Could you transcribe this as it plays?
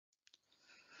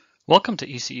Welcome to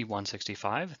ECE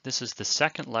 165. This is the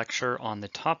second lecture on the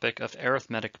topic of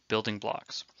arithmetic building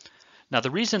blocks. Now, the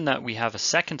reason that we have a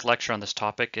second lecture on this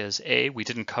topic is A, we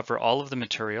didn't cover all of the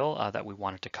material that we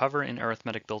wanted to cover in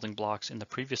arithmetic building blocks in the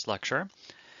previous lecture.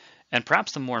 And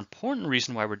perhaps the more important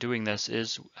reason why we're doing this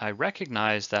is I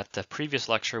recognize that the previous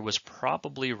lecture was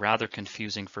probably rather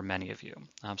confusing for many of you.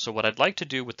 So what I'd like to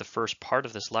do with the first part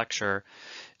of this lecture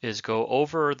is go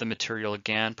over the material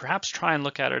again, perhaps try and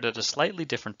look at it at a slightly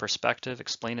different perspective,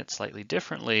 explain it slightly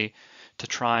differently to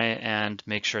try and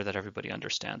make sure that everybody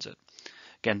understands it.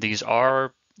 Again, these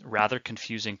are rather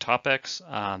confusing topics.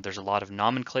 There's a lot of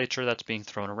nomenclature that's being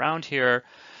thrown around here.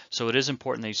 So it is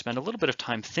important that you spend a little bit of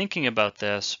time thinking about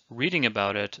this, reading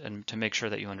about it, and to make sure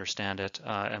that you understand it,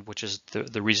 and which is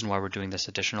the reason why we're doing this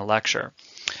additional lecture.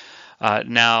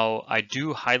 Now, I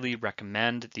do highly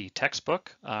recommend the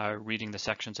textbook, reading the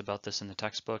sections about this in the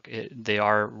textbook. They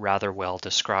are rather well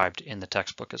described in the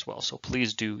textbook as well, so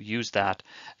please do use that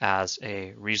as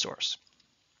a resource.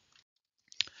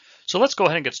 So let's go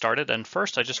ahead and get started. And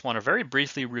first, I just want to very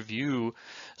briefly review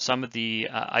some of the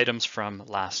items from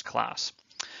last class.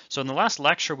 So in the last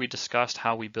lecture, we discussed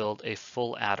how we build a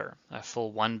full adder, a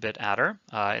full 1-bit adder.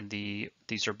 And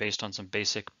these are based on some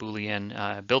basic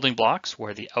Boolean building blocks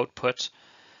where the output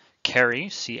carry,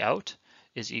 C out,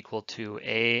 is equal to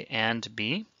A and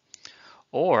B,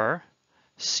 or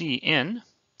C in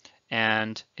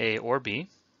and A or B,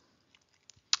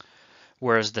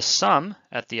 whereas the sum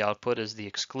at the output is the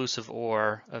exclusive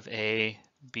OR of A,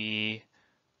 B,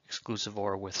 exclusive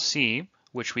OR with C,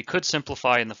 which we could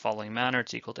simplify in the following manner.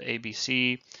 It's equal to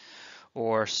ABC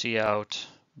or C out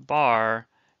bar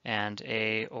and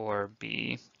A or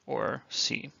B or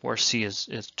C, where C is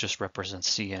just represents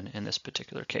C in this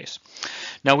particular case.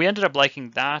 Now we ended up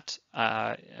liking that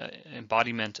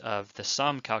embodiment of the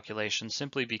sum calculation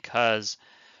simply because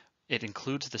it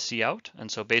includes the C out, and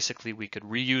so basically we could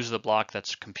reuse the block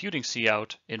that's computing C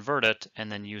out, invert it, and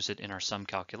then use it in our sum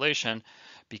calculation.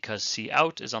 Because C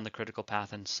out is on the critical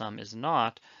path and sum is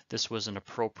not, this was an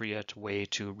appropriate way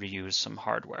to reuse some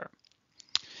hardware.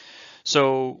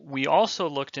 So we also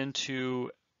looked into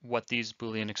what these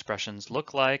Boolean expressions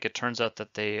look like. It turns out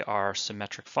that they are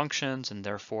symmetric functions, and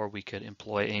therefore we could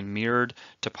employ a mirrored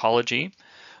topology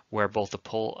where both the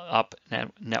pull up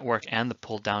network and the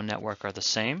pull down network are the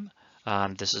same.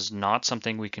 This is not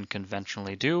something we can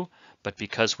conventionally do, but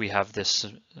because we have this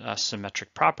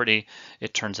symmetric property,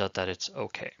 it turns out that it's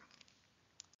okay.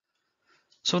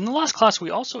 So in the last class,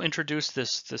 we also introduced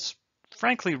this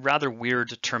frankly rather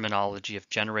weird terminology of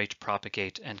generate,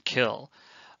 propagate, and kill.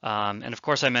 And of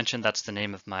course, I mentioned that's the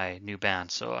name of my new band,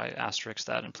 so I asterisk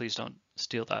that, and please don't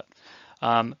steal that.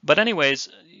 But anyways,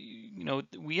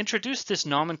 we introduced this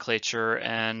nomenclature,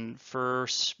 and for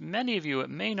many of you, it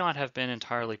may not have been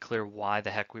entirely clear why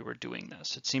the heck we were doing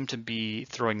this. It seemed to be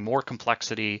throwing more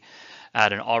complexity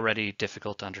at an already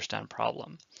difficult to understand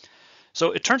problem.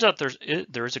 So it turns out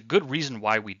there is a good reason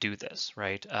why we do this,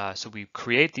 right? So we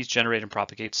create these generate and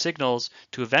propagate signals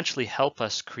to eventually help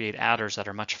us create adders that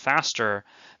are much faster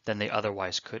than they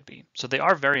otherwise could be. So they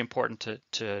are very important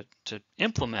to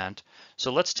implement.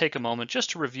 So let's take a moment just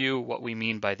to review what we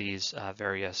mean by these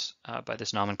by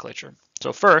this nomenclature.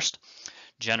 So first,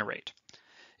 generate.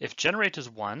 If generate is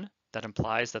 1, that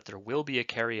implies that there will be a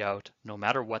carry out no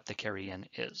matter what the carry in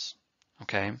is.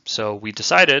 Okay, so we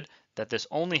decided that this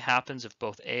only happens if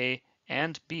both A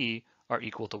and B are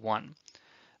equal to 1.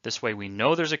 This way we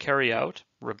know there's a carry out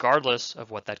regardless of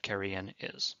what that carry in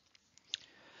is.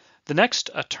 The next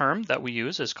term that we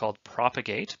use is called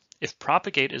propagate. If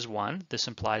propagate is 1, this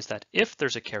implies that if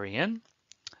there's a carry in,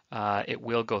 it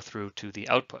will go through to the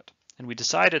output. And we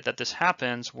decided that this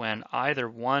happens when either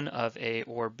one of A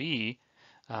or B,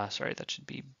 sorry, that should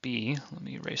be B, let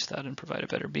me erase that and provide a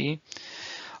better B,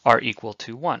 are equal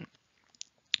to 1.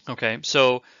 Okay,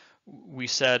 so we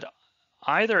said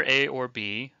either A or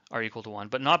B are equal to 1,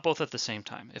 but not both at the same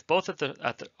time. If both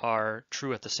are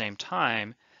true at the same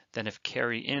time, then if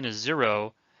carry in is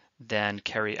 0, then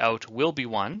carry out will be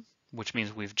 1, which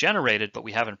means we've generated, but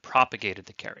we haven't propagated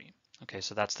the carry. Okay,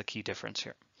 so that's the key difference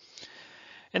here.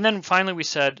 And then finally we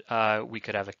said we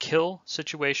could have a kill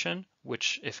situation,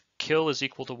 which if kill is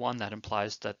equal to 1, that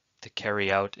implies that the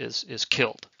carry out is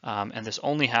killed. And this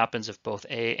only happens if both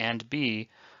A and B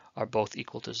are both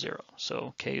equal to 0.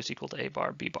 So K is equal to A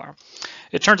bar, B bar.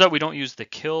 It turns out we don't use the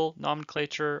kill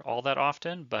nomenclature all that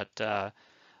often, but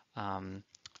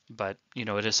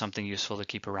it is something useful to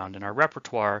keep around in our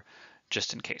repertoire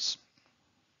just in case.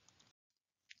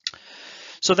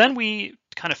 So then we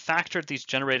kind of factored these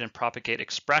generate and propagate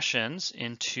expressions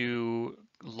into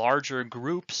larger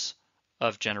groups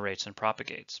of generates and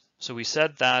propagates. So we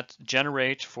said that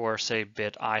generate for, say,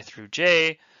 bit I through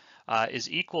j is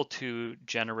equal to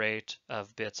generate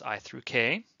of bits I through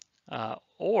k,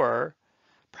 or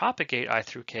propagate I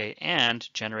through k and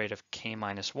generate of k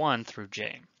minus 1 through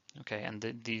j. Okay, and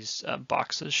these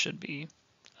boxes should be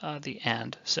the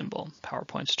and symbol.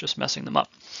 PowerPoint's just messing them up.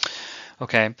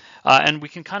 Okay, and we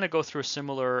can kind of go through a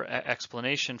similar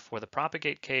explanation for the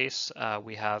propagate case.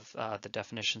 We have the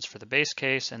definitions for the base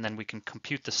case, and then we can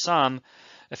compute the sum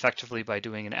effectively by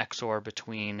doing an XOR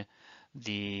between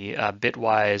the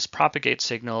bitwise propagate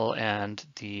signal and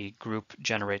the group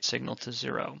generate signal to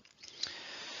 0.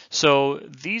 So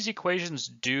these equations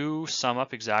do sum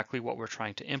up exactly what we're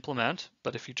trying to implement,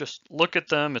 but if you just look at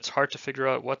them, it's hard to figure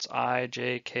out what's I,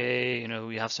 J, K. You know,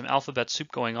 we have some alphabet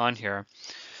soup going on here.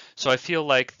 So I feel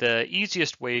like the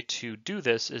easiest way to do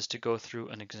this is to go through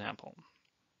an example.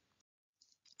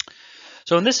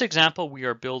 So in this example, we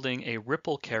are building a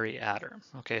ripple carry adder.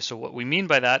 Okay, so what we mean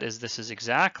by that is this is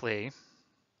exactly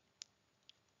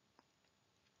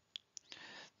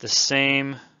the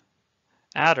same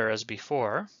adder as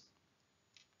before,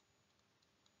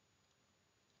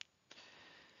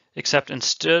 except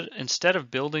instead of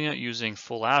building it using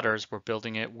full adders, we're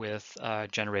building it with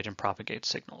generate and propagate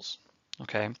signals.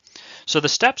 Okay, so the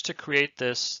steps to create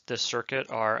this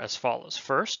circuit are as follows.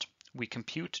 First, we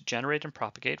compute generate and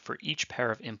propagate for each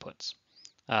pair of inputs.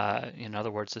 In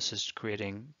other words, this is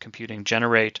computing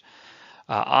generate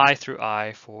I through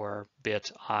I for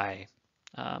bit I,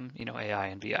 AI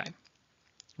and BI.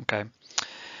 Okay,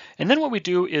 and then what we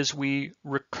do is we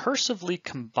recursively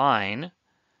combine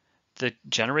the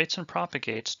generates and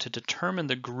propagates to determine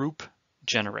the group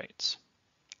generates.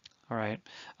 All right.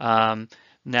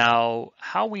 Now,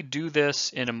 how we do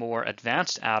this in a more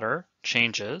advanced adder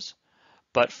changes,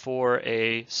 but for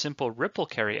a simple ripple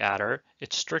carry adder,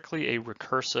 it's strictly a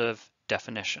recursive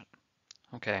definition.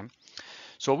 Okay.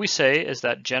 So what we say is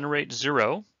that generate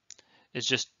 0 is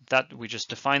just that we just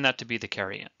define that to be the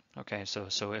carry in. Okay.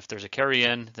 So if there's a carry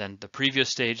in, then the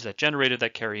previous stage that generated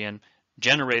that carry in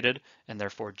generated, and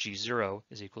therefore G0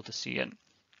 is equal to Cin.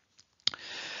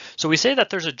 So we say that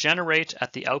there's a generate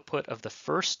at the output of the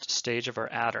first stage of our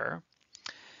adder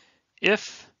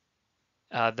if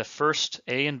the first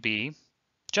A and B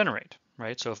generate,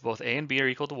 right? So if both A and B are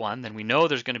equal to 1, then we know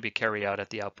there's going to be carry out at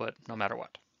the output no matter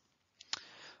what.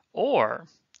 Or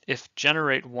if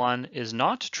generate 1 is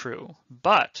not true,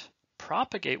 but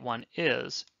propagate 1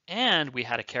 is, and we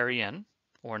had a carry in,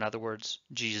 or in other words,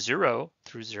 G0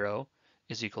 through 0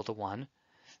 is equal to 1,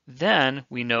 then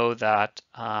we know that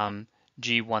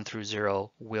G1 through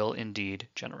 0 will indeed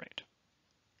generate.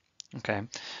 Okay,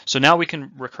 so now we can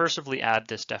recursively add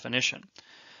this definition.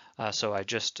 So I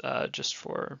just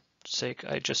for sake,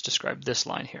 I just described this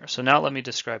line here. So now let me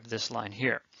describe this line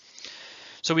here.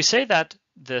 So we say that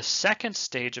the second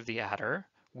stage of the adder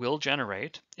will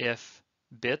generate if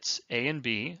bits A and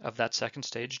B of that second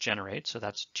stage generate, so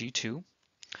that's G2,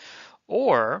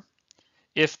 or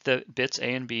if the bits A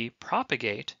and B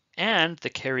propagate and the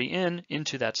carry in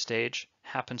into that stage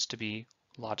happens to be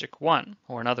logic 1,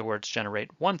 or in other words, generate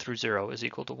 1 through 0 is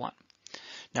equal to 1.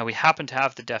 Now we happen to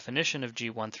have the definition of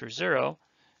G1 through 0,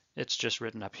 it's just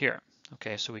written up here.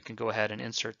 Okay, so we can go ahead and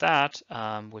insert that,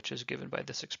 which is given by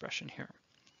this expression here.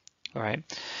 All right,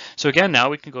 so again, now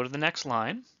we can go to the next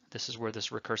line. This is where this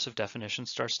recursive definition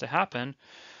starts to happen,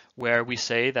 where we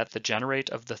say that the generate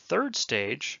of the third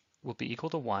stage will be equal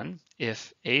to 1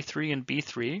 if A3 and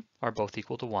B3 are both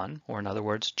equal to 1, or in other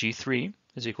words, G3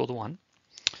 is equal to 1,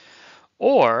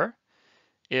 or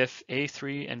if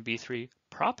A3 and B3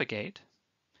 propagate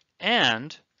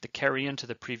and the carry into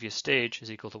the previous stage is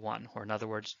equal to 1, or in other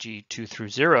words, G2 through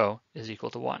 0 is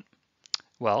equal to 1.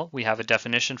 Well, we have a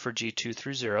definition for G2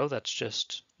 through 0 that's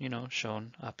just,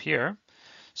 shown up here.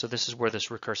 So this is where this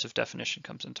recursive definition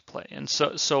comes into play, and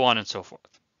so on and so forth.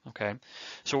 Okay,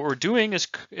 so what we're doing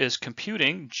is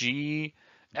computing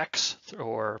Gx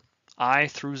or I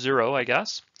through 0, I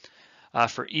guess,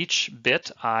 for each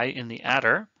bit I in the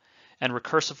adder, and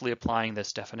recursively applying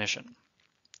this definition.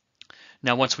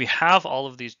 Now, once we have all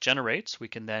of these generates, we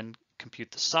can then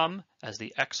compute the sum as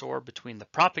the XOR between the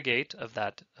propagate of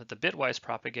the bitwise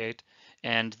propagate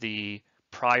and the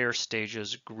prior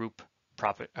stages group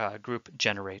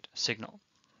generate signal.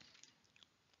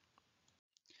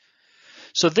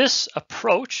 So this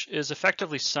approach is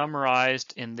effectively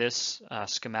summarized in this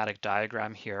schematic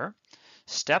diagram here.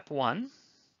 Step 1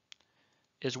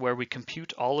 is where we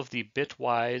compute all of the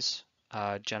bitwise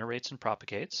generates and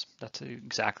propagates. That's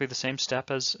exactly the same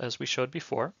step as we showed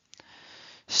before.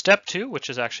 Step 2, which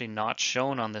is actually not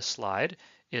shown on this slide,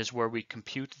 is where we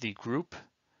compute the group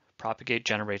propagate,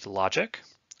 generate logic.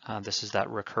 This is that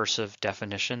recursive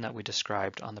definition that we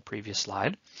described on the previous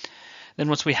slide. Then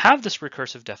once we have this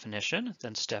recursive definition,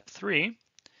 then step 3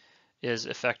 is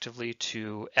effectively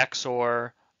to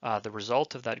XOR the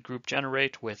result of that group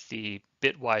generate with the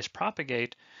bitwise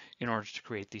propagate in order to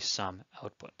create these sum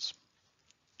outputs.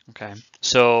 Okay,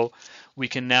 so we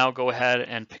can now go ahead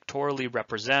and pictorially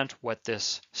represent what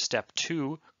this step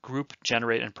 2 group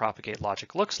generate and propagate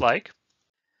logic looks like.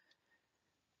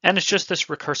 And it's just this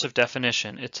recursive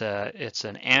definition. It's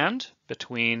an AND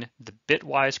between the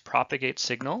bitwise propagate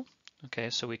signal.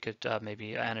 Okay, so we could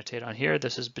maybe annotate on here.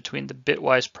 This is between the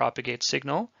bitwise propagate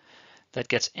signal that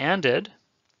gets ANDed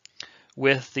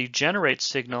with the generate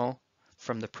signal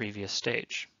from the previous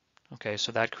stage. Okay,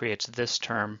 so that creates this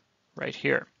term right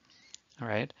here. All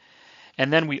right,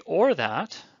 and then we OR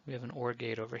that. We have an OR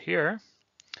gate over here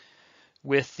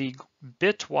with the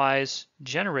bitwise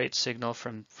generate signal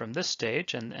from this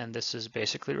stage, and this is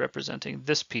basically representing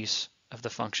this piece of the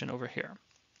function over here.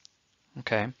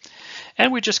 Okay,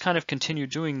 and we just kind of continue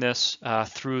doing this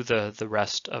through the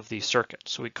rest of the circuit.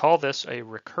 So we call this a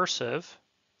recursive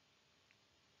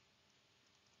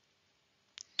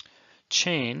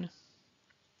chain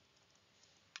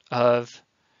of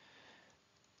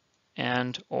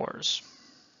and ORs.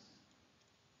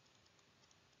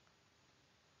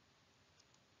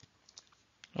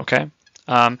 Okay,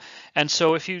 and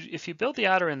so if you build the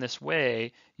adder in this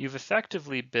way, you've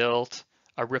effectively built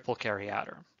a ripple carry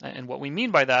adder. And what we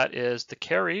mean by that is the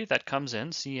carry that comes in,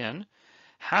 Cn,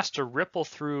 has to ripple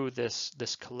through this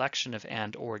collection of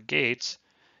and or gates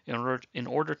in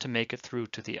order to make it through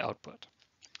to the output.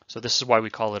 So this is why we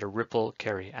call it a ripple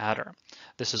carry adder.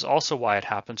 This is also why it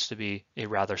happens to be a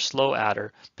rather slow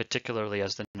adder, particularly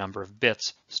as the number of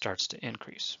bits starts to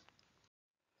increase.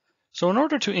 So in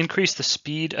order to increase the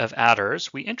speed of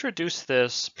adders, we introduce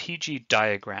this PG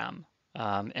diagram.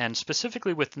 And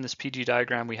specifically within this PG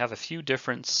diagram, we have a few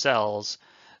different cells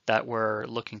that we're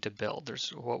looking to build. There's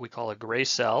what we call a gray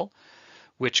cell,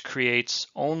 which creates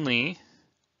only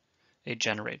a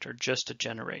generator, just a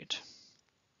generate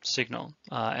signal.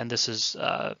 And this is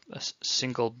a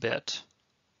single bit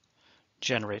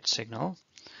generate signal.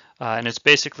 And it's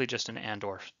basically just an and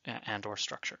or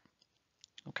structure.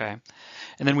 Okay,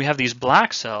 and then we have these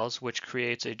black cells, which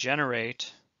creates a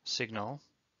generate signal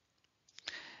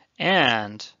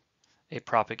and a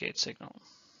propagate signal.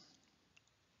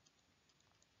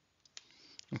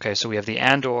 Okay, so we have the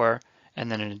and or,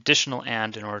 and then an additional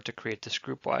and in order to create this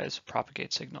groupwise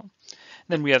propagate signal. And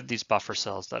then we have these buffer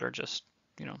cells that are just,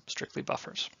 strictly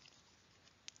buffers.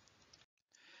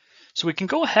 So we can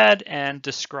go ahead and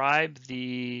describe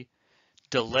the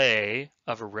delay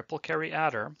of a ripple carry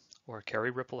adder, or a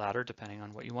carry ripple adder, depending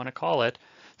on what you want to call it,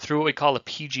 through what we call a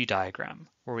PG diagram,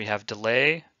 where we have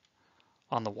delay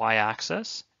on the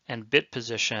y-axis and bit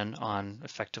position on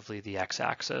effectively the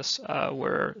x-axis,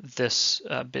 where this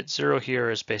bit 0 here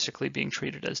is basically being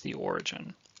treated as the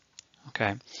origin.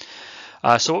 Okay,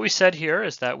 so what we said here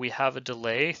is that we have a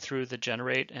delay through the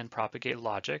generate and propagate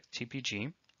logic,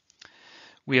 TPG.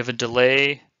 We have a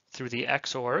delay through the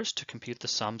XORs to compute the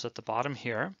sums at the bottom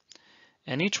here.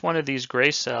 And each one of these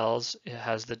gray cells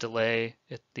has the delay,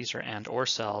 these are and or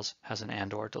cells, has an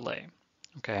and or delay.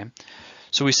 Okay,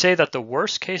 so we say that the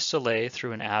worst case delay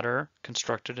through an adder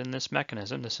constructed in this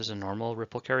mechanism, this is a normal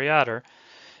ripple carry adder,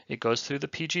 it goes through the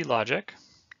PG logic,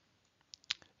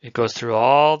 it goes through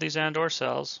all these and or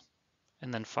cells,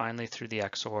 and then finally through the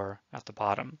XOR at the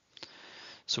bottom.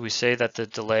 So we say that the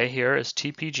delay here is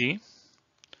TPG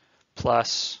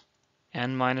plus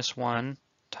n minus 1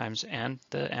 times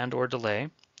the and or delay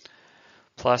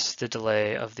plus the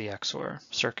delay of the XOR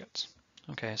circuits.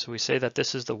 Okay, so we say that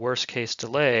this is the worst case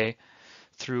delay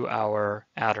through our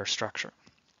adder structure.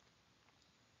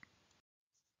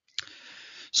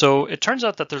 So it turns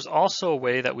out that there's also a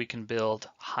way that we can build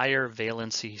higher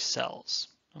valency cells.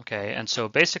 Okay, and so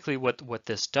basically what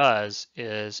this does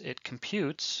is it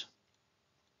computes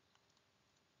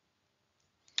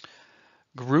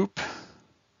group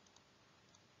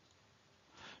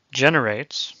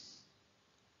generates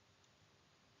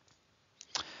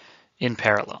in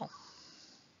parallel.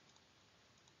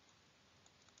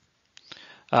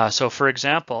 So for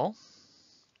example,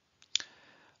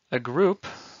 a group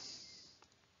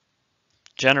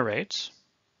generates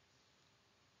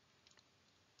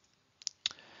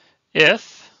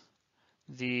if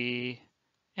the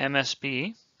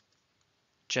MSB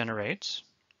generates,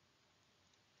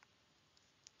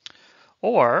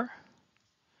 or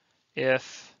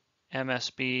if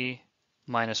MSB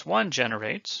minus 1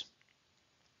 generates,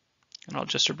 and I'll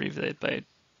just abbreviate by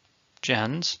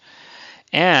gens,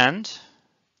 and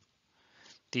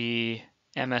the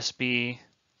MSB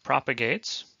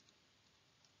propagates,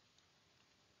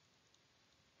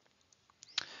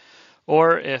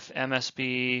 or if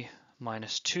MSB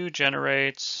minus 2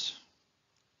 generates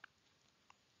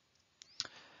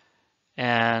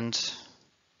and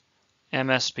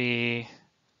MSB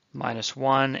minus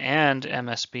 1 and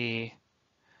MSB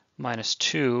minus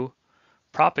 2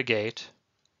 propagate,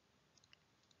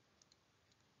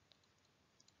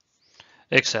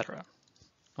 etc.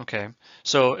 Okay,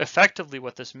 so effectively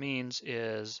what this means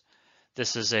is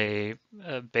this is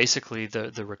basically the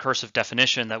recursive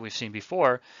definition that we've seen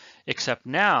before, except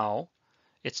now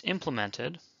it's implement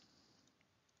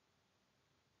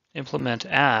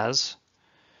as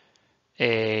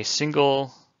a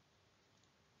single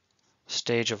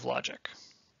stage of logic.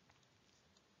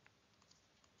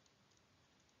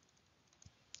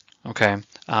 Okay,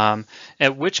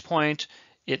 at which point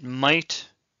it might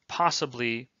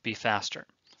possibly be faster.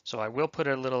 So I will put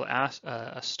a little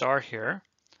a star here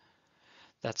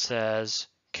that says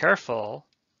careful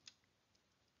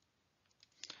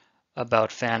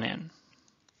about fan-in.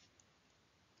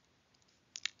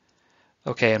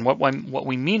 Okay, and what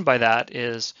we mean by that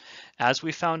is, as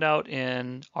we found out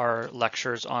in our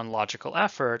lectures on logical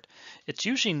effort, it's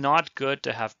usually not good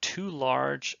to have too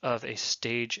large of a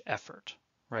stage effort,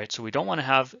 right? So we don't want to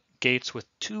have gates with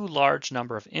too large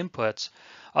number of inputs,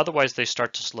 otherwise they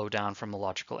start to slow down from a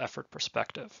logical effort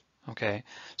perspective. Okay,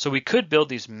 so we could build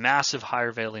these massive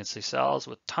higher valency cells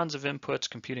with tons of inputs,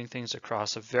 computing things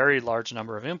across a very large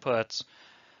number of inputs,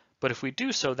 but if we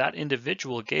do so, that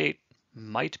individual gate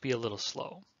might be a little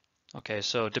slow. Okay,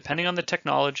 so depending on the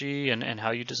technology and how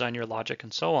you design your logic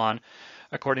and so on,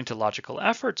 according to logical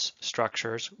efforts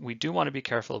structures, we do want to be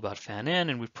careful about fan-in,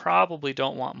 and we probably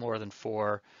don't want more than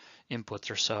 4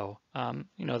 inputs or so.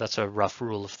 You know, that's a rough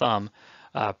rule of thumb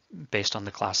based on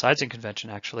the class sizing convention,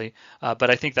 actually, but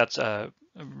I think that's a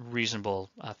reasonable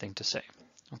thing to say.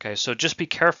 Okay, so just be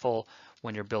careful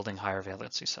when you're building higher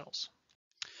valency cells.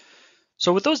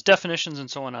 So with those definitions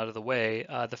and so on out of the way,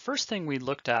 the first thing we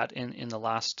looked at in the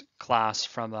last class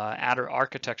from an adder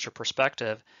architecture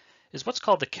perspective is what's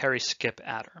called the carry skip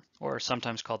adder, or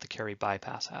sometimes called the carry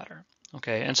bypass adder.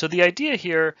 Okay, and so the idea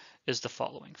here is the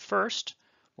following. First,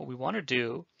 what we want to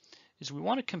do is we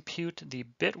want to compute the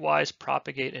bitwise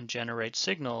propagate and generate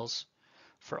signals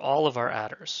for all of our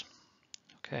adders,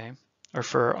 okay, or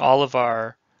for all of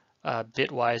our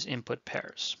bitwise input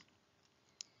pairs.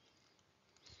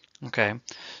 Okay,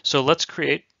 so let's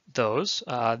create those.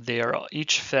 They are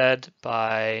each fed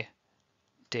by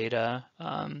data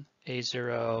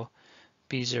A0,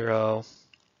 B0,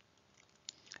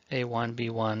 A1,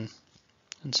 B1,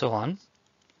 and so on.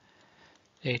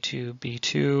 A2,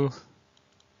 B2,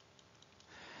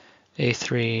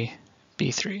 A3,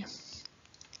 B3.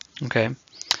 Okay,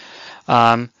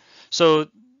 so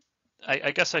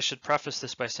I guess I should preface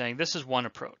this by saying this is one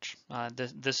approach.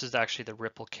 This is actually the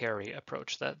ripple carry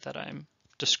approach that I'm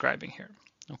describing here.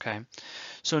 Okay,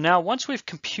 so now once we've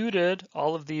computed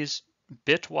all of these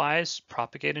bitwise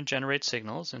propagate and generate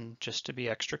signals, and just to be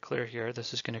extra clear here,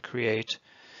 this is going to create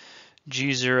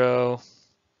G0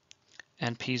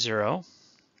 and P0,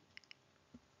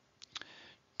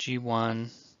 G1,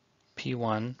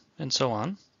 P1, and so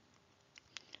on,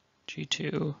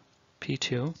 G2,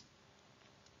 P2,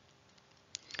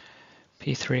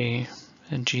 P3,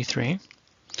 and G3.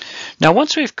 Now,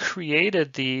 once we've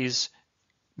created these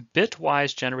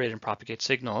bitwise generate and propagate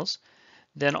signals,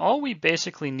 then all we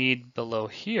basically need below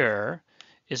here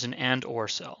is an and or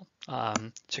cell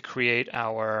to create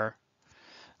our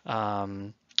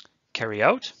carry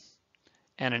out,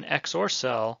 and an XOR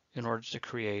cell in order to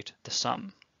create the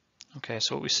sum. Okay,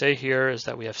 so what we say here is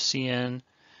that we have Cn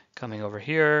coming over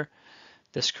here.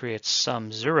 This creates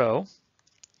sum 0.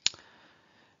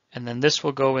 And then this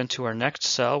will go into our next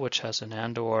cell, which has an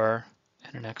and or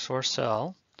and an XOR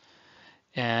cell.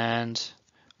 And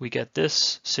we get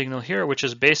this signal here, which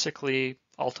is basically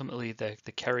ultimately the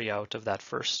carry out of that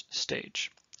first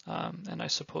stage. And I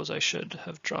suppose I should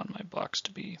have drawn my box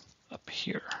to be up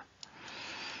here.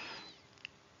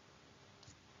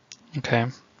 Okay.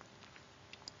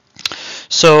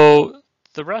 So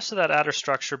the rest of that adder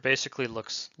structure basically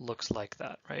looks like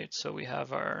that, right? So we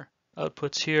have our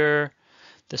outputs here.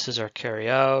 This is our carry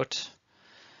out.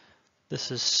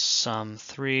 This is sum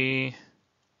 3,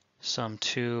 sum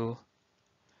 2,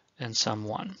 and sum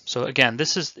 1. So again,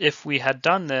 this is if we had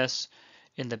done this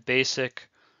in the basic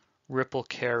ripple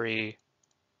carry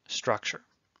structure.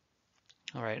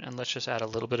 All right, and let's just add a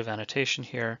little bit of annotation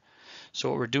here. So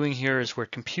what we're doing here is we're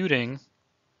computing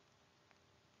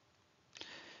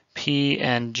P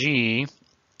and G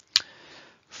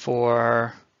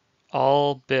for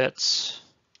all bits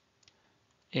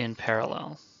in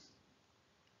parallel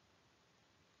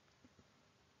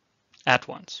at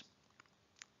once,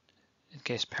 in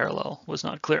case parallel was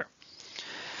not clear.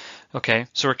 Okay,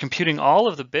 so we're computing all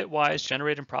of the bitwise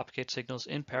generate and propagate signals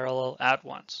in parallel at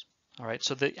once. All right,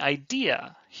 so the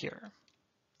idea here,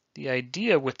 the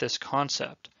idea with this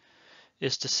concept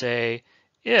is to say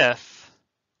if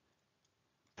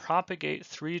propagate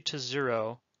 3 to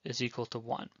 0 is equal to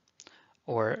 1,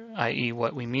 or i.e.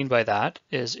 what we mean by that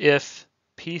is if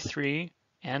P3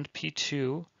 and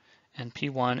P2 and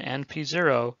P1 and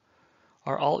P0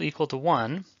 are all equal to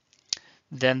 1,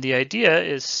 then the idea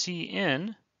is C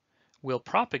in will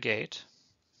propagate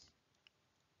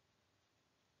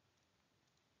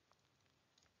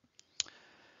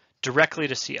directly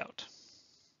to C out.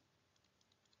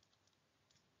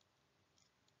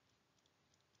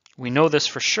 We know this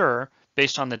for sure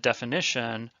based on the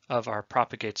definition of our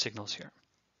propagate signals here.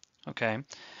 Okay,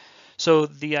 so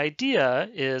the idea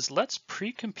is let's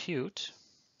pre-compute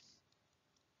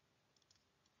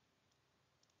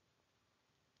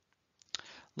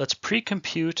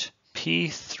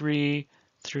P3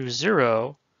 through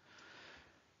 0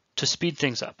 to speed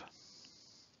things up.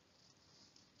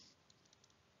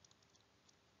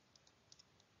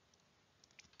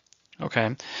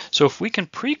 Okay, so if we can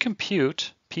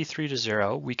pre-compute P3 to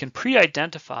 0, we can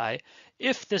pre-identify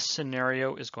if this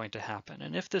scenario is going to happen.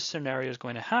 And if this scenario is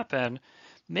going to happen,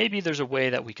 maybe there's a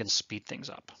way that we can speed things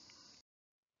up.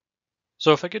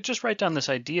 So if I could just write down this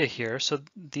idea here. So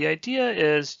the idea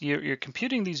is you're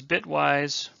computing these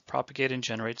bitwise propagate and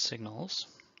generate signals,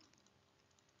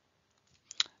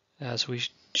 as we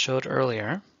showed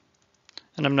earlier.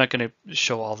 And I'm not going to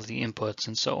show all of the inputs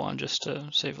and so on, just to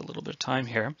save a little bit of time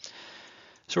here.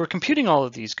 So we're computing all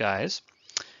of these guys.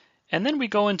 And then we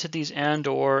go into these AND,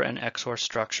 OR, and XOR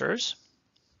structures.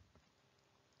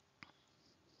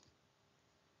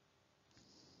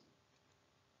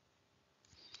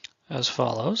 As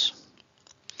follows.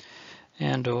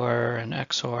 AND, OR, and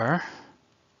XOR.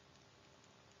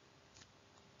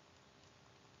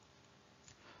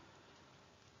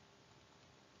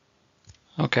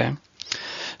 Okay.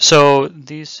 So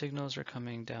these signals are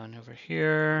coming down over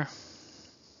here.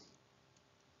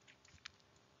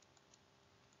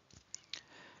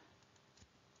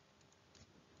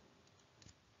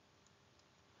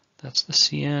 That's the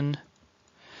CN.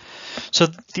 So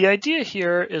the idea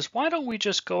here is why don't we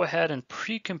just go ahead and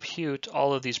pre-compute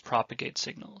all of these propagate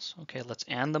signals. Okay, let's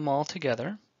AND them all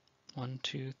together. 1,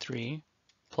 2, 3,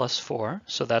 plus 4.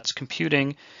 So that's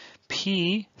computing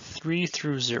P3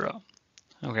 through 0.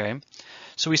 Okay,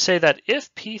 so we say that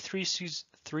if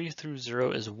P3 through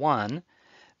 0 is 1,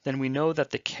 then we know that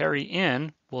the carry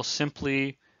in will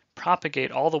simply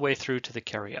propagate all the way through to the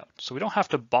carry out. So we don't have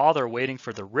to bother waiting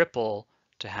for the ripple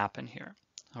to happen here.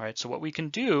 All right, so what we can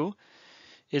do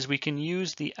is we can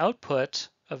use the output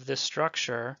of this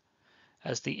structure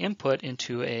as the input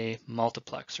into a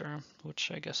multiplexer,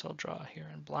 which I guess I'll draw here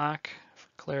in black for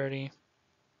clarity.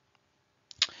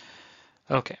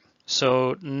 Okay,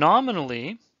 so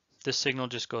nominally, this signal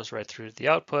just goes right through to the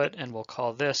output, and we'll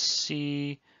call this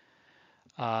C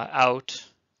out,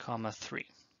 comma 3.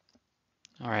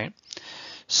 All right,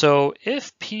 so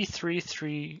if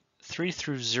P3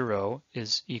 through 0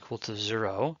 is equal to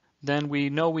 0, then we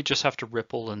know we just have to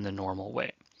ripple in the normal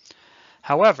way.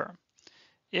 However,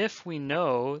 if we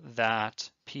know that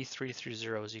P3 through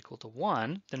 0 is equal to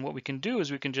 1, then what we can do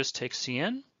is we can just take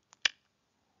Cn,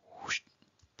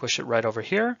 push it right over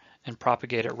here, and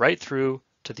propagate it right through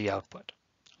to the output.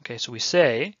 Okay, so we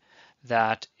say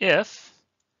that if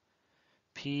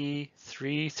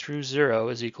P3 through 0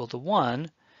 is equal to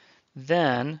 1,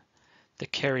 then the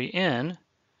carry in,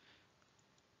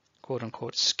 quote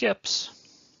unquote, skips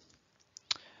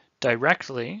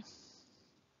directly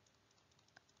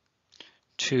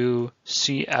to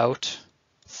C out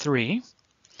 3,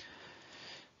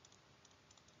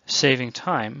 saving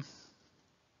time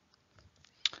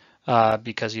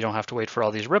because you don't have to wait for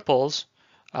all these ripples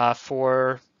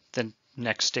for the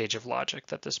next stage of logic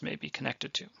that this may be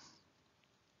connected to.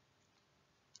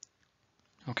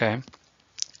 Okay,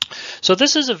 so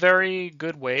this is a very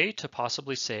good way to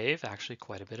possibly save actually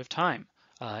quite a bit of time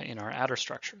in our adder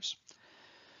structures.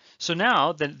 So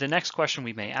now the next question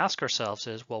we may ask ourselves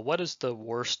is, well, what is the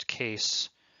worst case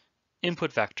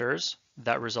input vectors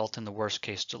that result in the worst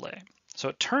case delay? So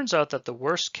it turns out that the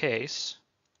worst case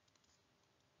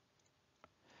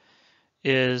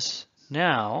is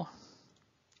now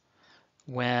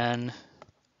when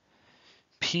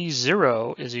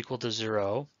P0 is equal to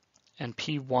 0 and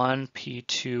P1,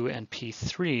 P2, and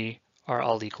P3 are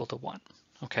all equal to 1.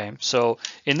 Okay, so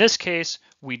in this case,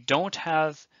 we don't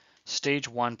have stage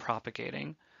 1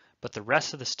 propagating, but the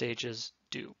rest of the stages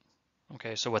do.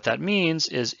 Okay, so what that means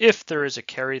is if there is a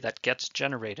carry that gets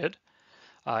generated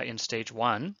in stage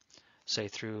 1, say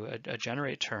through a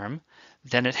generate term,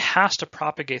 then it has to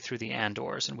propagate through the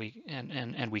and/ors, and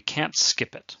we can't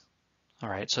skip it. All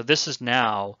right, so this is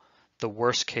now the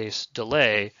worst case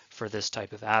delay for this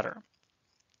type of adder.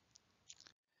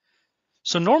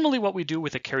 So normally what we do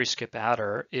with a carry skip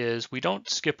adder is we don't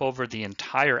skip over the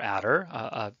entire adder,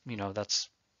 that's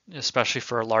especially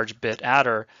for a large bit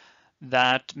adder.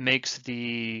 That makes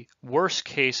the worst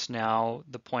case now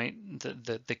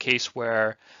the case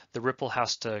where the ripple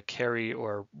has to carry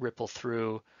or ripple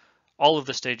through all of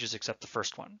the stages except the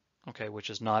first one, okay, which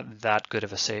is not that good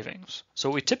of a savings. So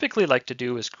what we typically like to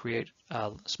do is create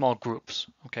small groups,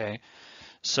 okay?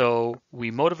 So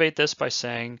we motivate this by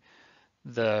saying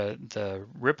the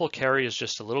ripple carry is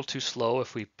just a little too slow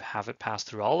if we have it pass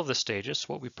through all of the stages. So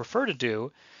what we prefer to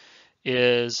do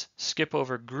is skip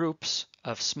over groups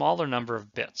of smaller number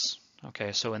of bits.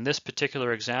 Okay, so in this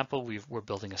particular example, we're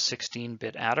building a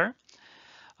 16-bit adder,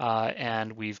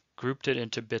 and we've grouped it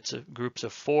into groups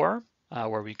of 4,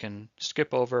 where we can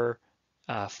skip over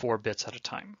 4 bits at a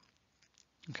time.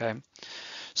 Okay,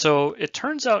 so it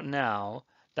turns out now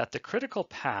that the critical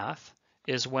path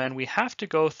is when we have to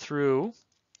go through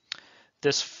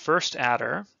this first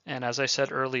adder, and as I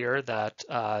said earlier, that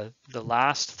the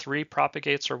last 3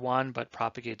 propagates are 1, but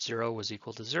propagate 0 was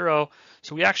equal to 0.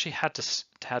 So we actually had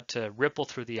to ripple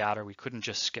through the adder. We couldn't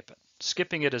just skip it.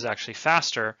 Skipping it is actually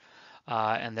faster,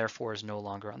 and therefore is no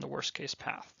longer on the worst case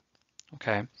path.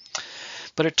 Okay,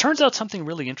 but it turns out something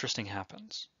really interesting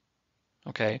happens.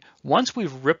 Okay, once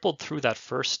we've rippled through that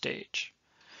first stage,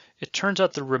 it turns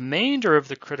out the remainder of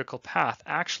the critical path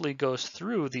actually goes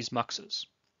through these muxes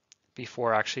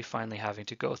before actually finally having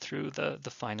to go through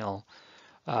the final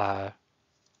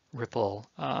ripple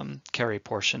carry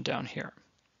portion down here.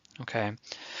 Okay,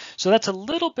 so that's a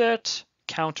little bit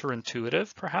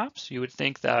counterintuitive, perhaps. You would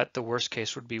think that the worst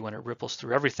case would be when it ripples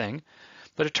through everything,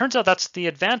 but it turns out that's the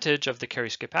advantage of the carry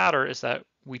skip adder, is that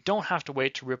we don't have to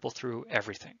wait to ripple through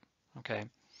everything. Okay,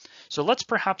 so let's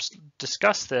perhaps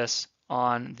discuss this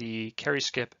on the carry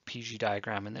skip PG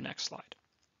diagram in the next slide.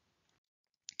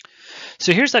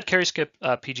 So here's that carry skip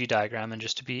PG diagram, and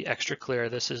just to be extra clear,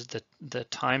 this is the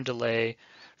time delay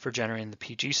for generating the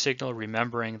PG signal,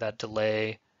 remembering that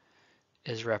delay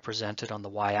is represented on the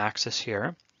y-axis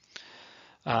here.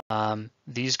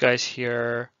 These guys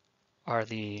here are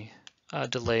the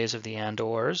delays of the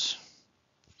and/ors.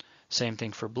 Same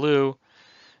thing for blue.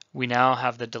 We now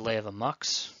have the delay of a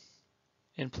mux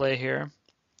in play here.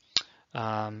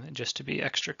 Just to be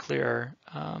extra clear,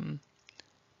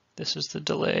 this is the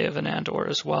delay of an and/or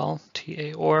as well,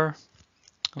 TA or,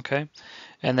 okay?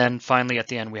 And then finally at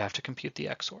the end, we have to compute the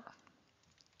XOR.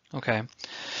 Okay,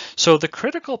 so the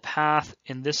critical path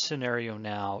in this scenario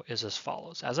now is as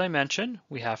follows. As I mentioned,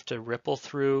 we have to ripple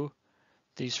through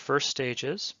these first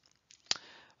stages.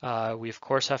 We of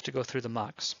course have to go through the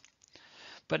mux.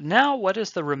 But now what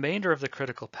is the remainder of the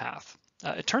critical path?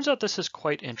 It turns out this is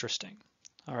quite interesting.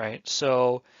 All right,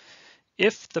 so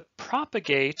if the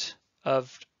propagate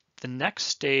of the next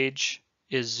stage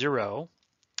is 0,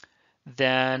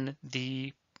 then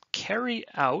the carry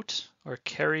out, or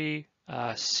carry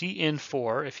C in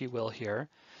 4, if you will here,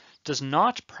 does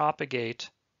not propagate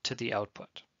to the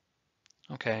output.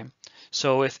 Okay,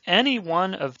 so if any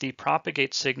one of the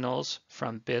propagate signals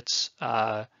from bits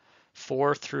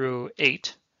 4 through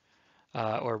 8,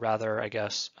 or rather, I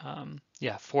guess,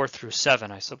 4 through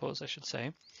 7, I suppose I should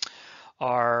say,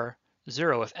 are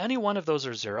 0. If any one of those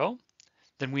are 0,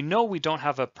 then we know we don't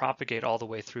have a propagate all the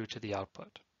way through to the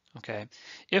output. Okay,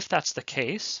 if that's the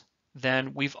case,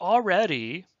 then we've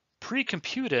already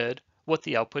pre-computed what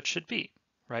the output should be,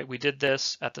 right? We did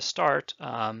this at the start,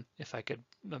 if I could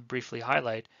briefly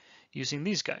highlight, using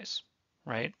these guys,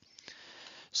 right?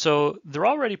 So they're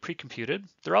already pre-computed,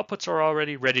 their outputs are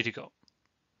already ready to go.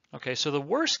 Okay, so the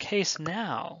worst case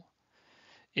now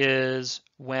is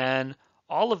when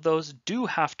all of those do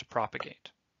have to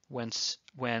propagate, when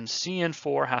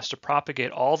CN4 has to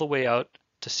propagate all the way out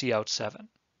to Cout 7.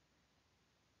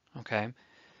 Okay,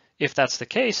 if that's the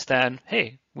case, then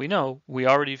hey, we know we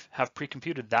already have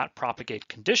pre-computed that propagate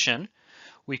condition.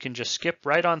 We can just skip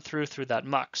right on through that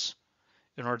mux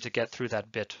in order to get through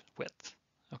that bit width.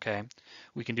 Okay,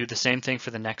 we can do the same thing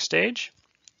for the next stage.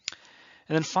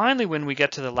 And then finally, when we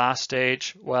get to the last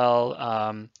stage,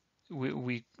 well,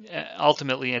 we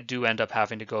ultimately do end up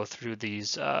having to go through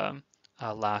these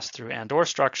last through and/or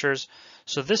structures.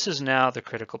 So this is now the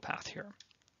critical path here.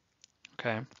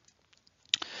 Okay.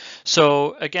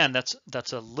 So again,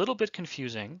 that's a little bit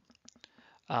confusing,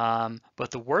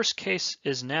 but the worst case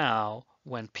is now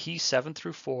when P7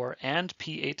 through 4 and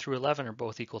P8 through 11 are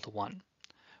both equal to 1,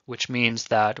 which means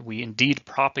that we indeed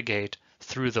propagate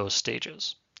through those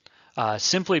stages.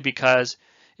 Simply because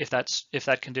if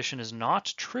that condition is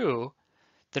not true,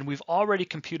 then we've already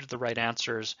computed the right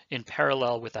answers in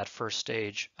parallel with that first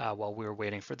stage while we were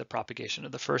waiting for the propagation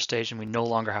of the first stage, and we no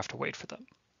longer have to wait for them.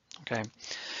 Okay,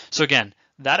 so again,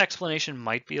 that explanation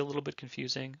might be a little bit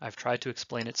confusing. I've tried to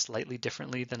explain it slightly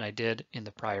differently than I did in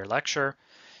the prior lecture.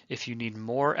 If you need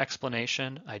more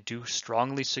explanation, I do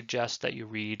strongly suggest that you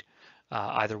read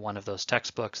either one of those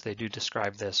textbooks. They do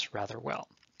describe this rather well.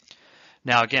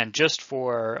 Now again, just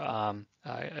for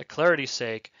clarity's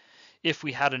sake, if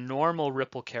we had a normal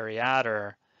ripple carry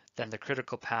adder, then the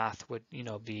critical path would,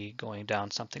 be going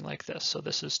down something like this. So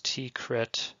this is T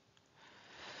crit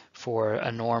for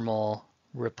a normal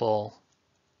ripple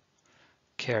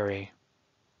carry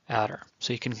adder.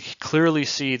 So you can clearly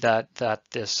see that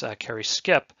this carry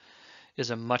skip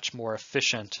is a much more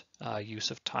efficient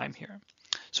use of time here.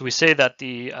 So we say that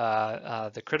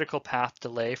the critical path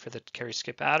delay for the carry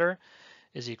skip adder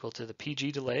is equal to the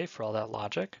PG delay for all that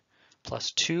logic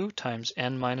plus 2 times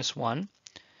n minus 1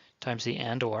 times the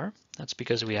and or. That's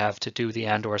because we have to do the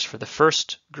and ors for the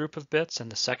first group of bits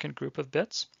and the second group of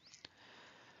bits,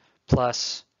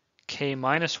 plus k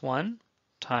minus 1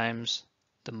 times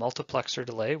the multiplexer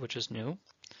delay, which is new,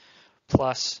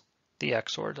 plus the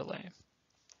XOR delay.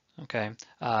 Okay,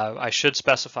 I should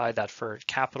specify that for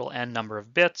capital N number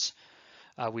of bits,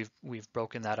 we've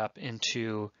broken that up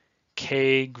into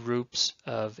k groups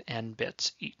of n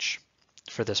bits each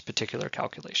for this particular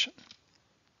calculation.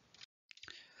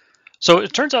 So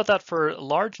it turns out that for a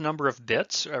large number of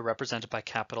bits represented by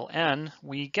capital N,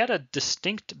 we get a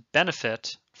distinct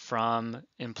benefit from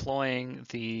employing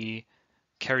the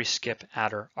carry skip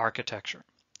adder architecture.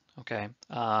 Okay,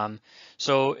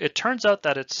 so it turns out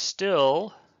that it's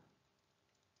still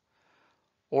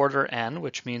order n,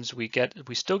 which means we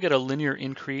still get a linear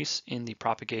increase in the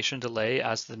propagation delay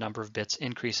as the number of bits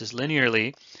increases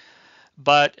linearly,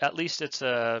 but at least it's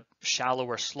a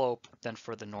shallower slope than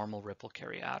for the normal ripple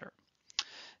carry adder.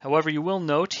 However, you will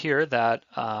note here that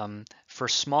for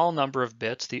small number of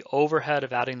bits, the overhead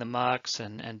of adding the mux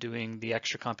and doing the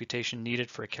extra computation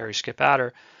needed for a carry skip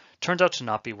adder turns out to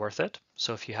not be worth it.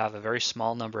 So if you have a very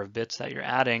small number of bits that you're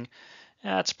adding,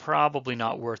 it's probably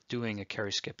not worth doing a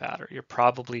carry skip adder. You're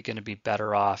probably going to be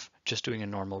better off just doing a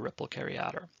normal ripple carry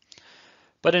adder.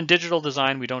 But in digital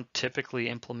design, we don't typically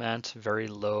implement very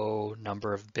low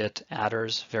number of bit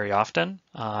adders very often,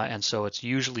 and so it's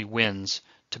usually wins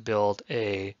to build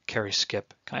a carry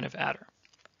skip kind of adder.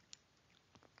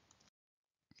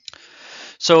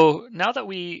 So now that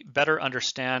we better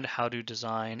understand how to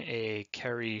design a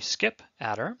carry skip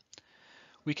adder,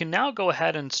 we can now go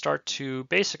ahead and start to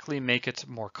basically make it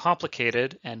more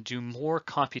complicated and do more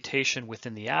computation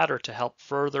within the adder to help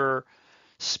further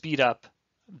speed up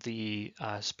the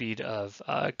speed of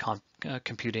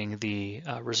computing the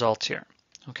results here.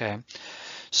 Okay,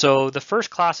 so the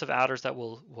first class of adders that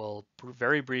we'll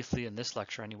very briefly in this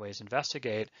lecture anyways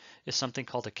investigate is something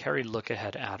called a carry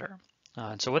lookahead adder.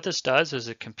 And so what this does is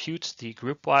it computes the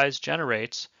groupwise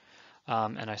generates,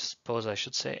 and I suppose I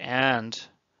should say and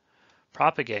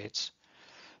propagates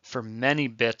for many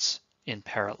bits in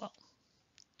parallel.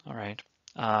 All right.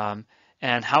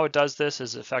 And how it does this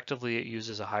is effectively it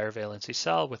uses a higher valency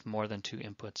cell with more than 2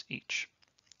 inputs each.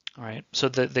 All right. So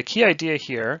the key idea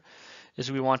here is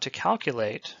we want to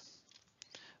calculate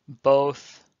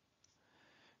both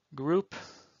group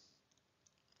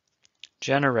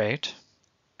generate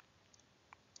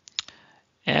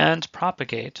and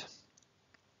propagate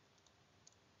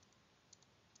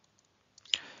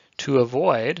to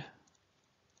avoid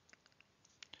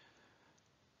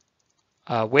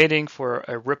waiting for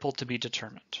a ripple to be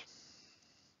determined,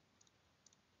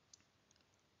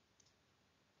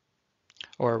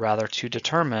 or rather to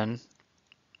determine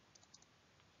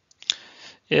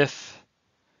if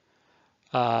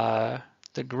the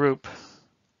group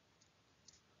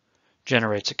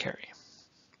generates a carry.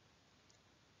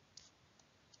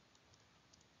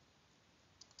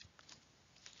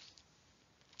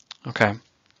 Okay.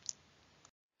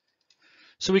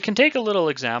 So we can take a little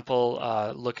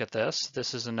example look at this.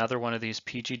 This is another one of these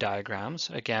PG diagrams.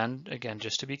 Again,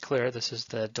 just to be clear, this is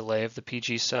the delay of the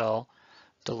PG cell.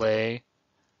 Delay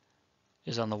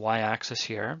is on the y-axis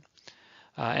here.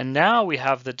 And now we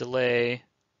have the delay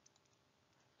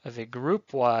of a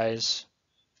group-wise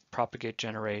propagate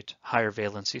generate higher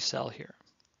valency cell here.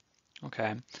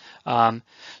 Okay,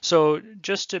 so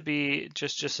just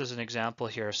as an example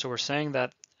here, so we're saying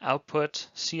that output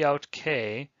Cout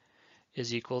k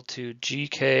is equal to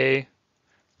gk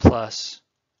plus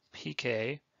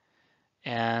pk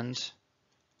and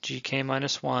gk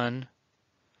minus 1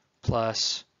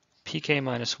 plus pk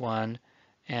minus 1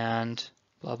 and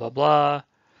blah, blah, blah,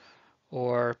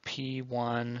 or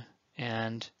p1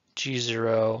 and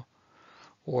g0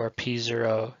 or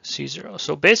p0, c0.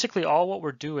 So basically all what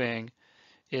we're doing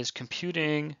is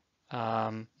computing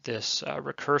this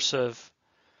recursive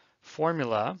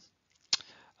formula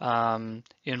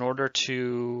in order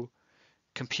to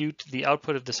compute the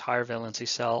output of this higher valency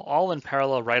cell all in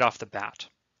parallel right off the bat.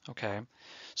 Okay,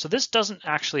 so this doesn't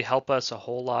actually help us a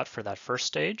whole lot for that first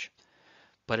stage,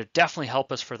 but it definitely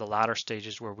helps us for the latter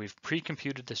stages where we've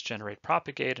pre-computed this generate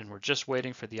propagate and we're just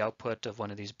waiting for the output of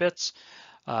one of these bits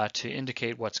to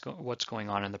indicate what's going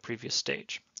on in the previous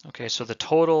stage. Okay, so the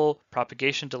total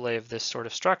propagation delay of this sort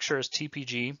of structure is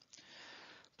TPG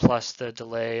plus the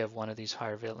delay of one of these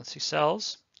higher valency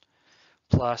cells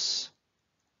plus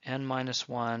n minus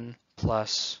 1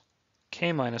 plus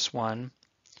k minus 1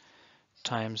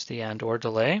 times the AND OR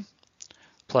delay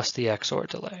plus the XOR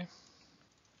delay.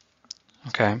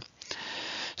 Okay,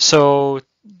 so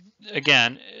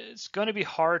again, it's going to be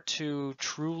hard to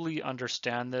truly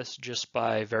understand this just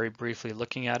by very briefly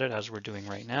looking at it as we're doing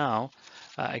right now.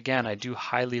 Again, I do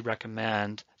highly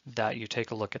recommend that you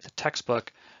take a look at the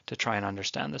textbook to try and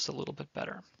understand this a little bit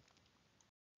better.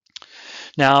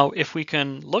 Now, if we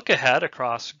can look ahead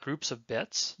across groups of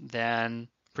bits, then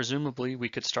presumably we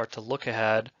could start to look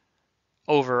ahead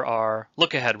over our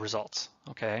look-ahead results.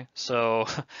 Okay, so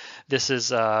this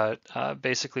is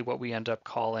basically what we end up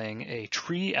calling a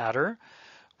tree adder,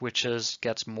 which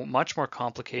gets much more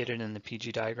complicated in the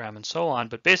PG diagram and so on.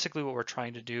 But basically what we're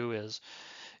trying to do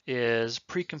is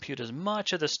pre-compute as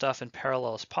much of this stuff in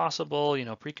parallel as possible,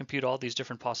 pre-compute all these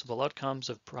different possible outcomes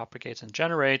of propagates and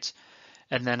generates.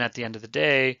 And then at the end of the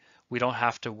day, we don't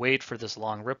have to wait for this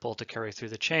long ripple to carry through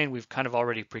the chain. We've kind of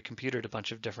already pre-computed a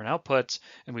bunch of different outputs,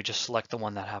 and we just select the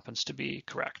one that happens to be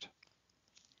correct.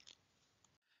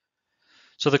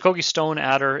 So the Kogi-Stone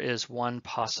adder is one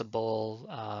possible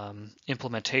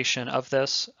implementation of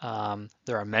this.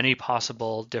 There are many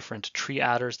possible different tree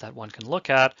adders that one can look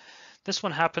at. This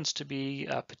one happens to be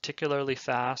particularly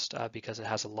fast because it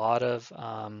has a lot of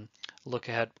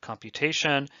look-ahead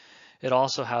computation. It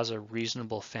also has a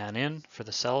reasonable fan-in for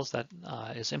the cells that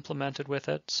is implemented with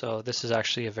it. So this is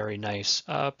actually a very nice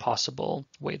possible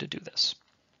way to do this.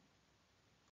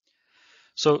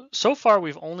 So far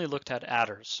we've only looked at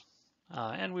adders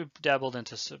and we've dabbled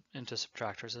into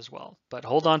subtractors as well. But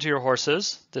hold on to your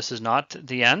horses. This is not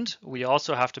the end. We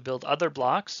also have to build other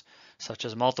blocks such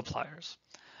as multipliers.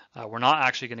 We're not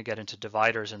actually going to get into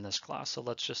dividers in this class, so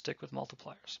let's just stick with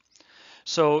multipliers.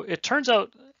 So it turns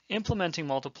out implementing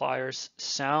multipliers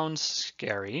sounds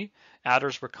scary.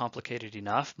 Adders were complicated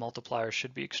enough. Multipliers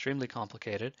should be extremely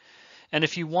complicated. And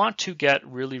if you want to get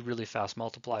really, really fast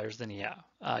multipliers, then yeah,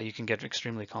 you can get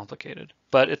extremely complicated.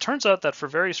 But it turns out that for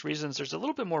various reasons, there's a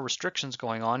little bit more restrictions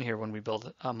going on here when we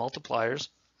build multipliers.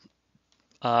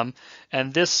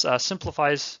 And this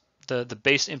simplifies the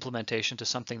base implementation to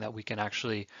something that we can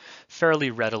actually fairly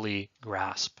readily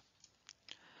grasp.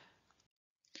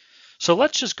 So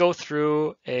let's just go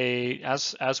through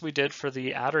as we did for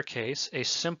the adder case, a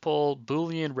simple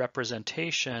Boolean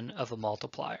representation of a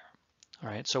multiplier. All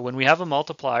right, so when we have a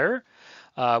multiplier,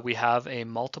 we have a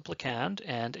multiplicand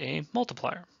and a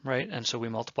multiplier, right? And so we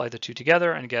multiply the two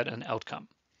together and get an outcome.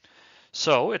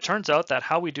 So it turns out that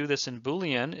how we do this in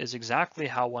Boolean is exactly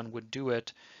how one would do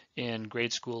it in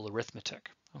grade school arithmetic.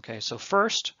 Okay, so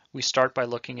first we start by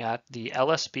looking at the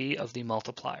LSB of the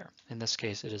multiplier. In this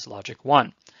case, it is logic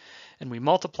 1. And we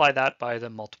multiply that by the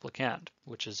multiplicand,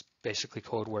 which is basically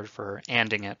code word for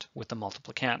anding it with the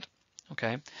multiplicand.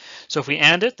 Okay, so if we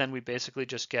and it, then we basically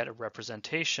just get a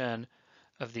representation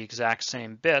of the exact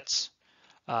same bits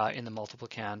in the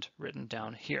multiplicand written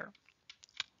down here.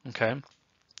 Okay,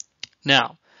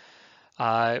 now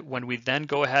when we then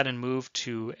go ahead and move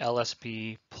to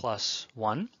LSB plus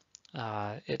 1,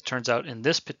 it turns out in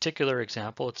this particular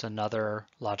example, it's another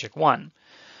logic 1.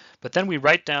 But then we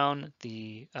write down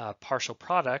the partial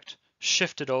product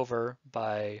shifted over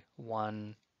by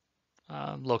one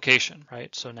location,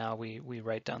 right? So now we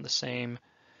write down the same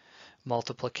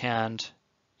multiplicand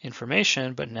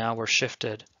information, but now we're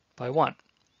shifted by 1.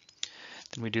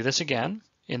 Then we do this again.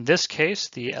 In this case,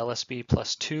 the LSB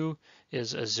plus 2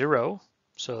 is a 0,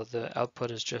 so the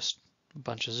output is just a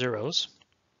bunch of zeros.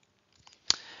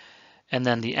 And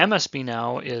then the MSB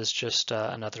now is just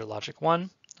another logic 1.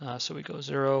 So we go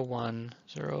 0, 1,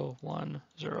 0, 1,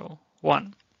 0,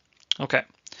 1. Okay,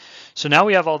 so now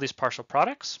we have all these partial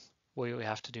products. what we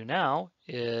have to do now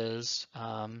is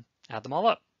add them all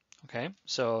up. Okay,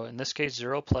 so in this case,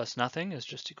 0 plus nothing is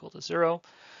just equal to 0.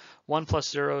 1 plus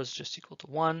 0 is just equal to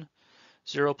 1.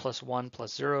 0 plus 1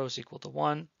 plus 0 is equal to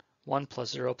 1. 1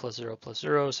 plus 0 plus 0 plus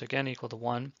 0 is again equal to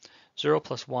 1. 0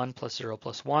 plus 1 plus 0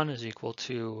 plus 1 is equal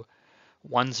to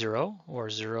 1, 0, or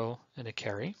 0 and a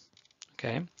carry.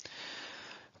 Okay.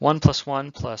 1 plus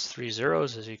 1 plus 3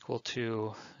 zeros is equal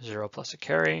to 0 plus a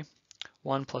carry.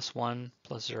 1 plus 1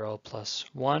 plus 0 plus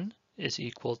 1 is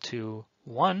equal to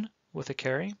 1 with a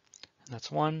carry, and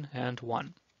that's 1 and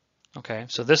 1. Okay,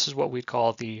 so this is what we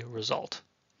call the result.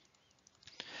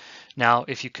 Now,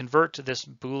 if you convert this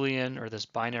Boolean or this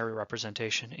binary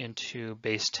representation into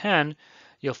base 10,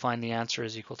 you'll find the answer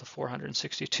is equal to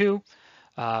 462,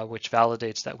 which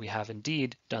validates that we have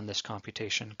indeed done this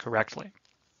computation correctly.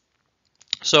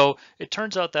 So it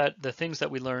turns out that the things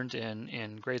that we learned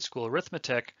in grade school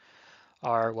arithmetic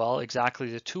are, well,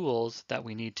 exactly the tools that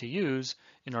we need to use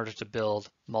in order to build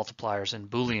multipliers in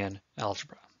Boolean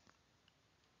algebra.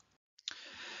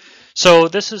 So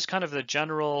this is kind of the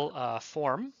general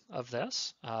form of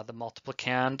this. The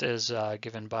multiplicand is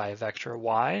given by vector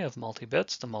y of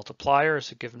multi-bits. The multiplier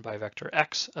is given by vector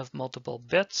x of multiple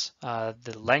bits.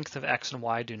 The length of x and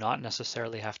y do not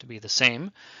necessarily have to be the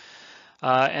same.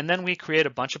 And then we create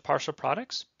a bunch of partial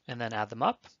products and then add them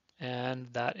up. And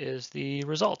that is the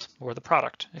result, or the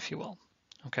product, if you will.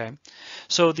 Okay.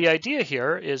 So the idea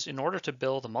here is, in order to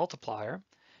build a multiplier,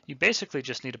 you basically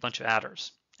just need a bunch of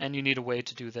adders. And you need a way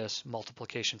to do this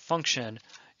multiplication function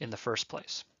in the first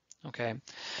place. Okay,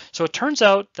 so it turns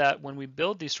out that when we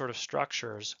build these sort of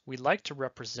structures, we like to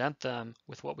represent them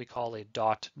with what we call a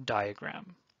dot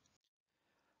diagram.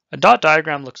 A dot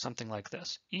diagram looks something like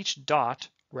this. Each dot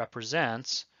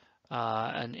represents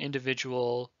an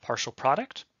individual partial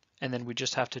product, and then we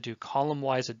just have to do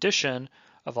column-wise addition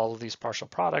of all of these partial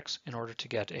products in order to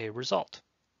get a result.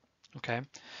 Okay,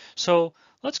 so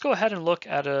let's go ahead and look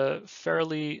at a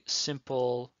fairly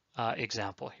simple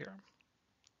example here.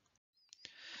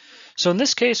 So in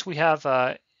this case, we have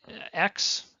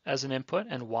x as an input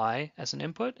and y as an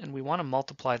input, and we want to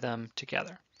multiply them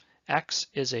together. X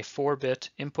is a 4-bit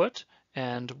input,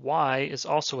 and y is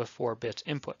also a 4-bit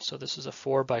input. So this is a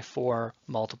 4x4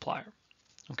 multiplier.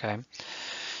 Okay.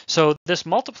 So this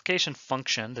multiplication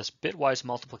function, this bitwise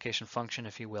multiplication function,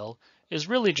 if you will, is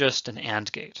really just an AND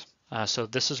gate. So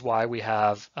this is why we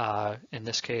have, in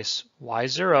this case,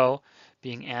 y0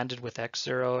 being ANDed with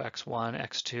x0, x1,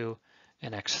 x2,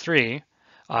 and x3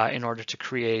 in order to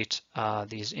create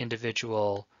these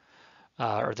individual,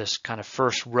 or this kind of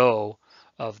first row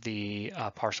of the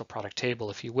partial product table,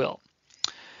 if you will.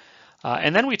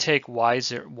 And then we take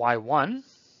y1,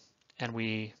 and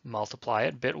we multiply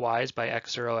it bitwise by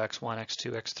x0, x1,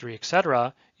 x2, x3,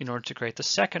 etc. in order to create the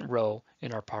second row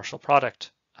in our partial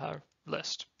product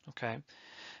list. Okay,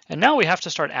 and now we have to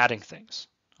start adding things.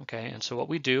 Okay, and so what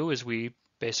we do is we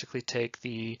basically take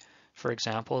the, for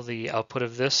example, the output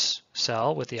of this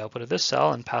cell with the output of this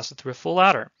cell and pass it through a full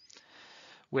adder,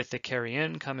 with the carry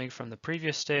in coming from the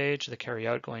previous stage, the carry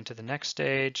out going to the next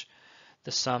stage,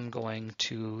 the sum going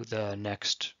to the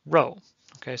next row.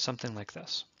 Okay, something like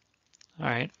this. All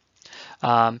right,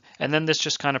 and then this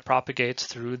just kind of propagates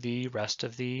through the rest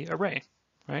of the array,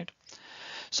 right?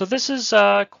 So this is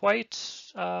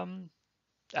quite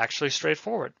actually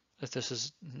straightforward. This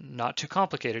is not too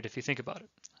complicated if you think about it.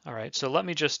 All right, so let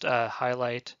me just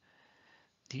highlight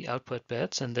the output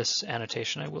bits, and this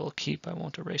annotation I will keep. I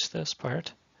won't erase this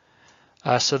part.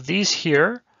 So these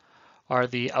here are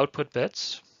the output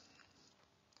bits.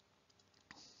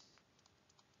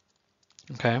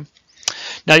 Okay.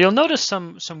 Now you'll notice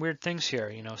some weird things here.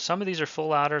 You know, some of these are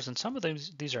full adders and some of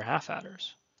these are half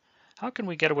adders. How can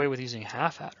we get away with using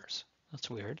half adders? That's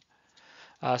weird.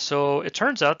 So it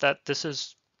turns out that this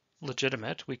is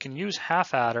legitimate. We can use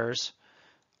half adders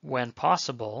when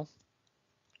possible,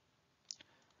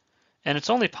 and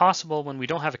it's only possible when we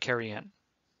don't have a carry in.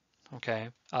 Okay,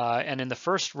 and in the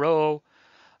first row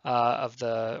of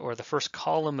the first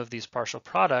column of these partial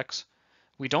products,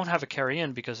 we don't have a carry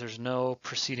in because there's no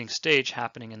preceding stage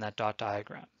happening in that dot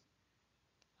diagram.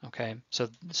 Okay,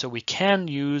 so we can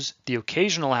use the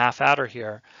occasional half adder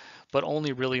here, but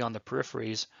only really on the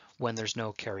peripheries when there's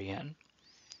no carry in.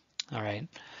 All right,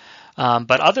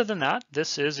 but other than that,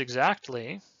 this is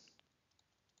exactly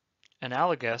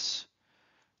analogous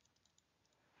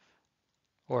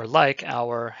or like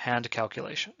our hand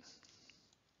calculation.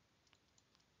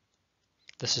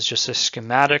 This is just a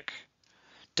schematic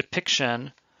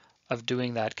depiction of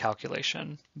doing that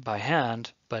calculation by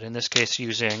hand, but in this case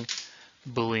using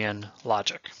Boolean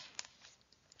logic.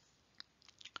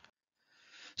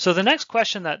 So the next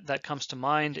question that comes to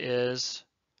mind is,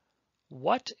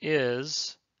 what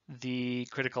is the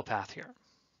critical path here?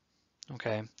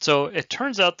 Okay, so it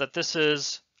turns out that this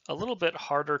is a little bit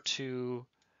harder to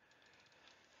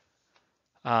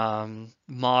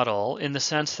model in the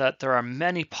sense that there are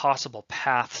many possible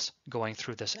paths going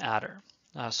through this adder.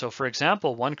 So for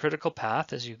example, one critical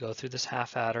path is you go through this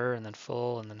half adder and then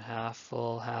full and then half,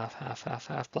 full, half, half, half,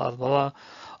 half, blah, blah, blah,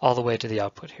 all the way to the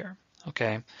output here.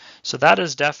 Okay, so that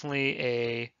is definitely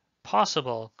a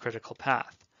possible critical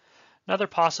path. Another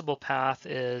possible path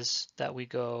is that we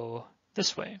go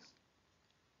this way.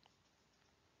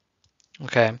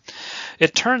 Okay,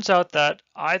 it turns out that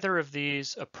either of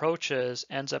these approaches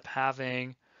ends up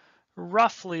having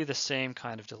roughly the same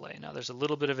kind of delay. Now there's a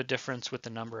little bit of a difference with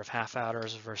the number of half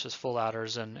adders versus full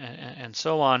adders and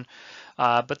so on,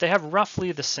 but they have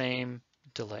roughly the same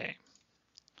delay.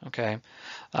 Okay,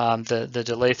 the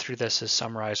delay through this is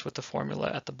summarized with the formula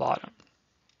at the bottom.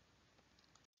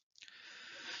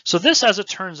 So this, as it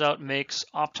turns out, makes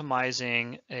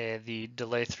optimizing the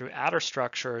delay through adder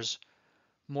structures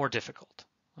more difficult.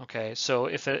 Okay, so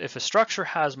if a structure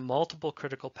has multiple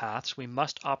critical paths, we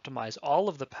must optimize all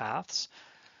of the paths.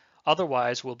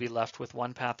 Otherwise, we'll be left with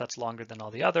one path that's longer than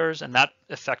all the others, and that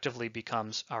effectively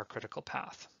becomes our critical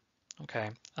path.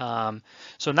 Okay,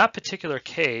 so in that particular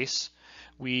case,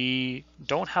 we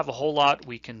don't have a whole lot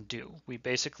we can do. We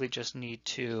basically just need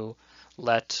to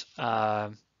let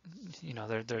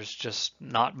there's just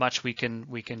not much we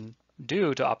can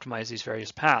do to optimize these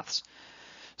various paths.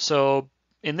 So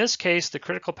in this case, the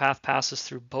critical path passes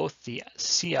through both the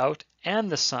cout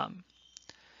and the sum.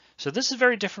 So this is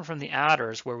very different from the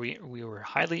adders, where we were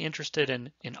highly interested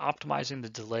in optimizing the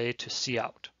delay to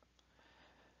cout.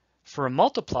 For a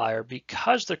multiplier,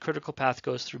 because the critical path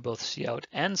goes through both cout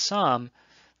and sum,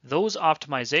 those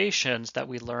optimizations that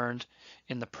we learned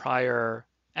in the prior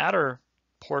adder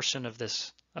portion of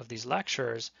these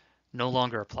lectures no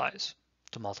longer applies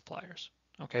to multipliers.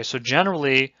 Okay, so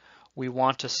generally we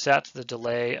want to set the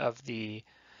delay of the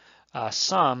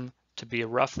sum to be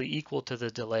roughly equal to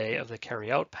the delay of the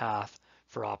carry-out path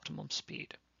for optimum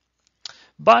speed.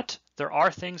 But there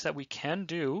are things that we can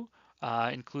do,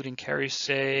 including carry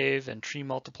save and tree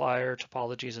multiplier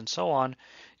topologies and so on,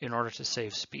 in order to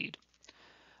save speed.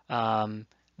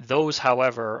 Those,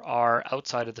 however, are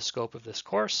outside of the scope of this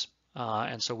course,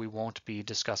 and so we won't be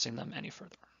discussing them any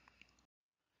further.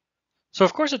 So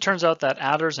of course it turns out that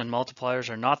adders and multipliers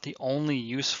are not the only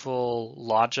useful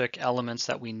logic elements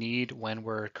that we need when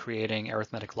we're creating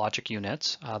arithmetic logic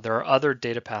units. There are other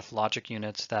data path logic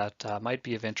units that might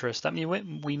be of interest that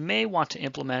we may want to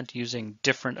implement using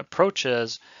different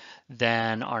approaches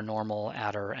than our normal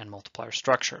adder and multiplier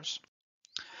structures.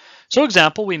 So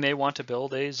example, we may want to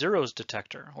build a zeros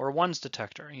detector or ones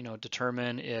detector,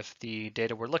 determine if the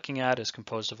data we're looking at is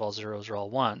composed of all zeros or all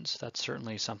ones. That's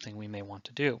certainly something we may want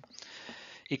to do.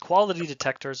 Equality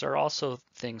detectors are also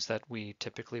things that we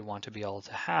typically want to be able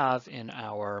to have in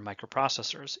our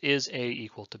microprocessors. Is A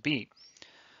equal to B?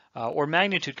 Or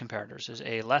magnitude comparators, is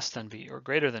A less than B or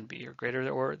greater than B or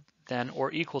greater than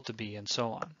or equal to B, and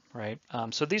so on, right?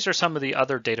 So these are some of the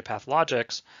other data path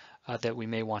logics that we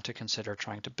may want to consider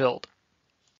trying to build.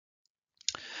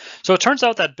 So it turns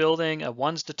out that building a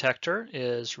ones detector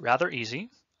is rather easy.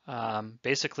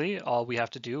 Basically, all we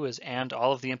have to do is AND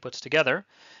all of the inputs together,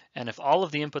 and if all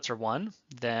of the inputs are 1,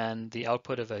 then the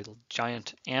output of a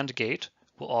giant AND gate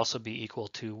will also be equal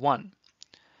to 1.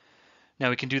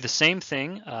 Now we can do the same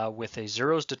thing with a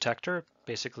zeros detector,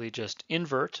 basically just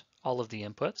invert all of the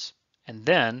inputs and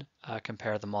then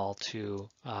compare them all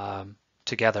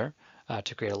together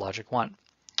to create a logic 1.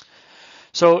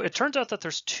 So it turns out that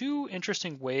there's two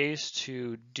interesting ways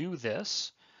to do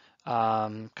this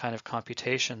kind of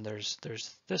computation. There's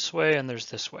this way and there's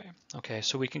this way. Okay,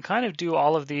 so we can kind of do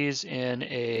all of these in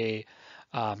a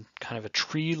kind of a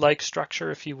tree-like structure,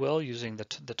 if you will, using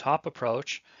the top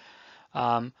approach,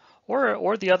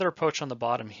 or the other approach on the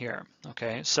bottom here.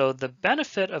 Okay, so the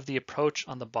benefit of the approach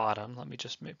on the bottom, let me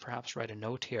just perhaps write a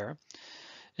note here,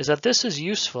 is that this is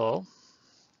useful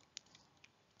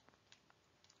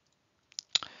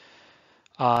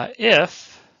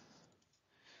if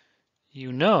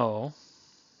you know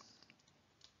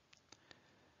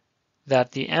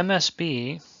that the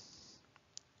MSB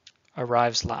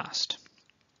arrives last.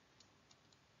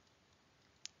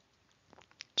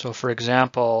 So for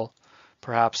example,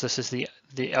 perhaps this is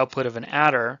the output of an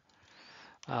adder.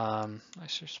 I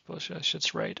suppose I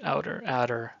should write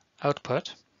adder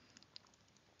output.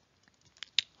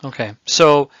 Okay,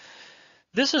 so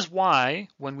this is why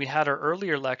when we had our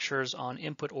earlier lectures on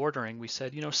input ordering, we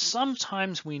said,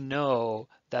 sometimes we know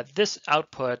that this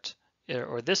output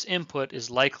or this input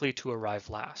is likely to arrive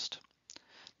last.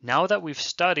 Now that we've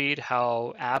studied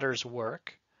how adders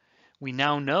work, we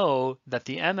now know that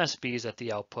the MSBs at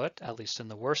the output, at least in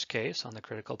the worst case on the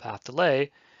critical path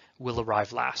delay, will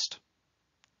arrive last.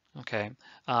 Okay,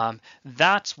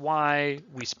 that's why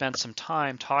we spent some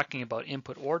time talking about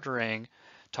input ordering,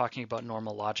 talking about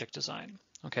normal logic design.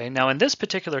 Okay, now in this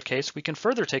particular case, we can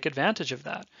further take advantage of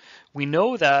that. We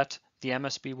know that the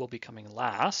MSB will be coming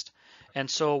last, and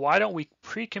so why don't we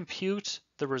pre-compute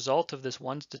the result of this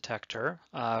ones detector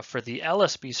for the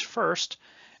LSBs first,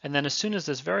 and then as soon as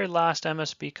this very last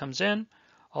MSB comes in,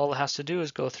 all it has to do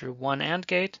is go through one AND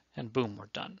gate, and boom, we're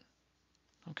done.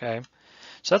 Okay.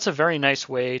 So that's a very nice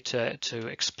way to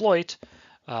exploit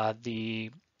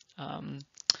the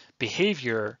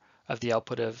behavior of the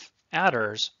output of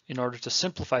adders in order to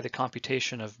simplify the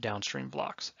computation of downstream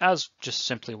blocks, as just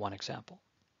simply one example.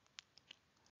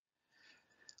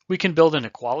 We can build an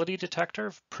equality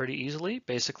detector pretty easily.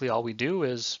 Basically, all we do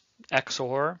is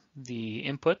XOR the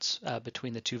inputs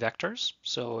between the two vectors.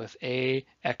 So if A0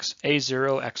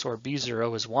 XOR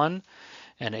B0 is 1,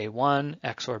 and A1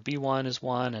 XOR B1 is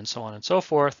 1, and so on and so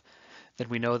forth, then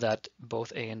we know that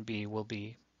both A and B will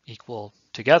be equal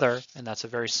together, and that's a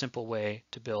very simple way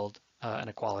to build an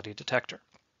equality detector.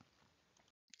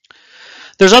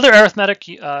 There's other arithmetic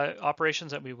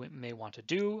operations that we may want to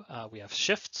do. We have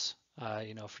shifts.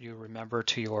 If you remember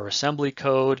to your assembly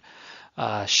code,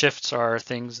 shifts are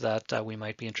things that we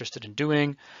might be interested in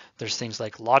doing. There's things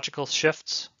like logical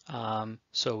shifts.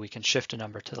 So we can shift a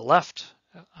number to the left,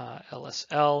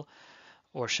 LSL,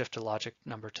 or shift a logic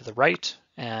number to the right.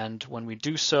 And when we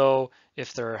do so,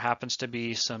 if there happens to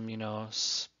be some,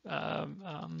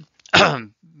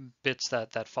 bits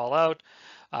that fall out,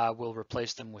 we'll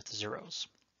replace them with zeros.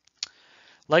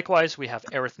 Likewise, we have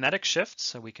arithmetic shifts,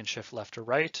 so we can shift left or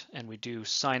right, and we do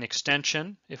sign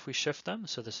extension if we shift them.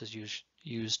 So this is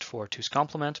used for 2's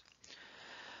complement.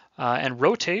 And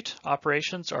rotate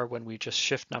operations are when we just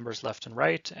shift numbers left and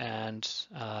right, and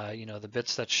the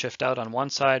bits that shift out on one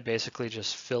side basically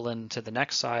just fill into the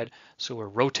next side, so we're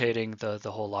rotating the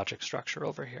whole logic structure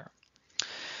over here.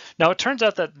 Now it turns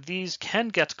out that these can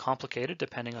get complicated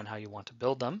depending on how you want to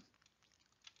build them.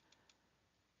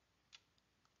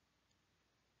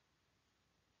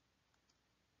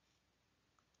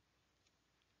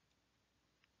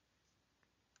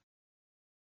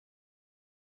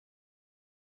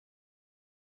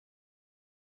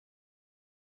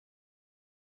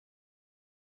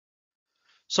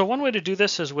 So one way to do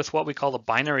this is with what we call a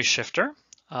binary shifter.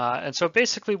 And so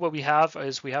basically what we have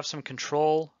is we have some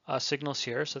control signals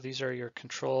here. So these are your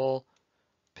control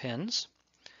pins.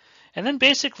 And then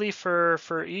basically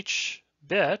for each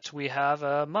bit, we have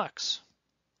a mux.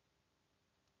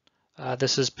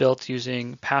 This is built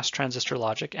using pass transistor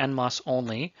logic, NMOS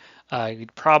only.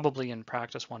 You'd probably in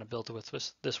practice want to build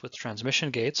this with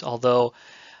transmission gates, although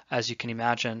as you can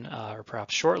imagine, or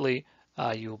perhaps shortly,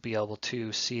 you'll be able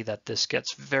to see that this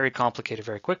gets very complicated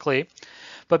very quickly.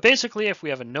 But basically, if we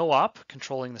have a no-op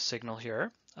controlling the signal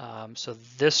here, so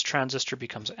this transistor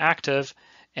becomes active,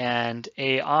 and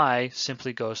AI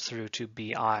simply goes through to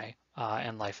BI,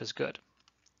 and life is good.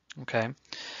 Okay.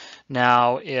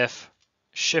 Now, if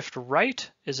shift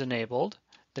right is enabled,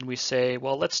 then we say,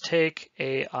 well, let's take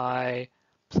AI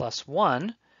plus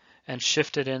 1 and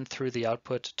shift it in through the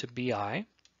output to BI.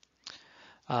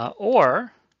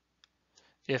 Or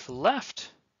if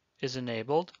left is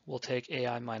enabled, we'll take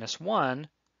AI minus 1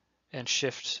 and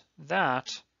shift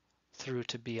that through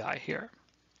to BI here.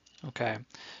 Okay,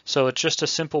 so it's just a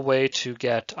simple way to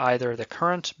get either the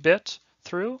current bit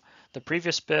through, the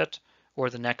previous bit, or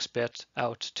the next bit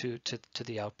out to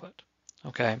the output.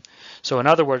 Okay, so in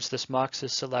other words, this mux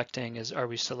is selecting, are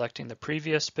we selecting the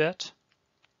previous bit,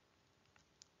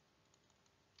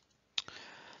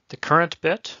 the current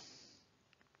bit,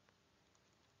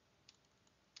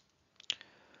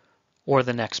 or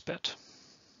the next bit?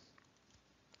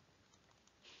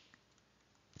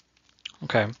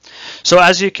 Okay, so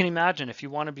as you can imagine, if you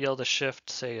want to be able to shift,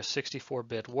 say, a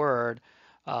 64-bit word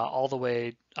all the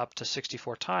way up to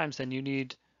 64 times, then you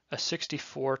need a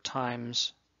 64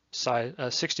 times size,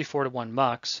 64 to 1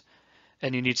 mux,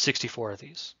 and you need 64 of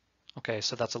these. Okay,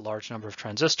 so that's a large number of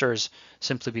transistors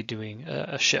simply be doing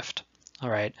a shift. All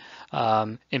right,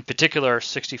 in particular,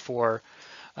 64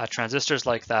 transistors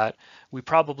like that, we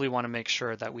probably want to make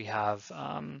sure that we have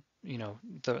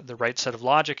the right set of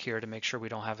logic here to make sure we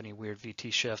don't have any weird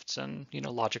VT shifts, and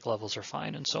logic levels are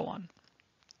fine, and so on.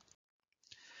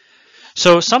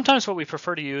 So sometimes what we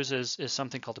prefer to use is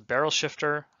something called a barrel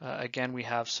shifter. Again, we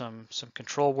have some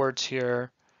control words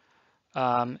here.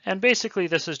 And basically,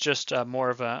 this is just more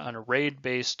of an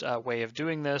array-based way of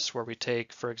doing this, where we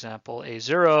take, for example,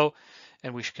 A0,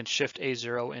 and we can shift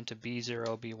A0 into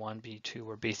B0, B1, B2,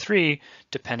 or B3,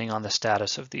 depending on the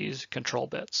status of these control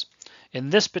bits.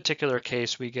 In this particular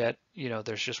case, we get,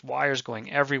 there's just wires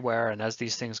going everywhere, and as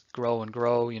these things grow and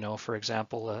grow, for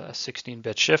example, a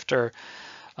 16-bit shifter,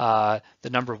 the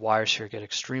number of wires here get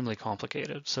extremely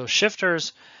complicated. So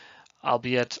shifters,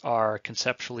 albeit are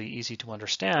conceptually easy to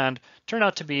understand, turn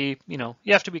out to be, you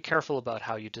have to be careful about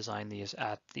how you design these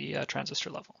at the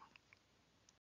transistor level.